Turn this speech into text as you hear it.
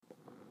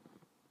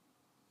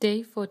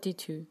Day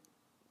 42.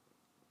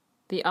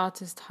 The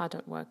artist hard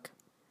at work.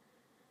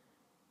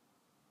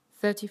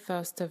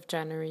 31st of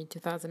January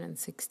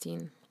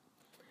 2016.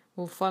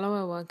 We'll follow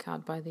a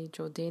workout by the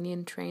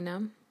Jordanian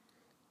trainer.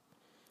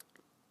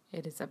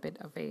 It is a bit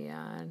of a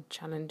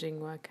challenging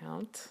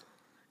workout.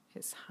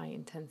 It's high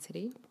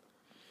intensity.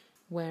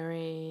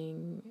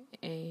 Wearing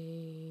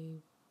a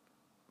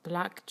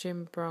black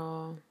gym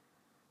bra,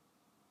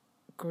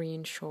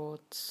 green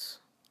shorts,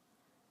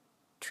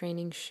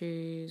 training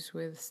shoes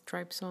with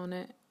stripes on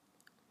it,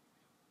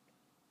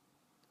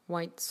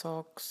 white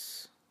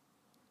socks,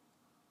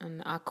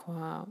 an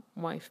aqua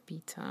wife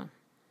beater,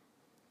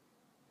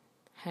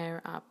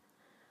 hair up.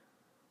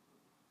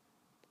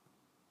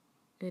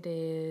 It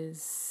is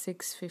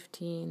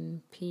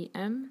 6:15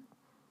 p.m.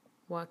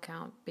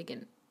 Workout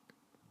begin.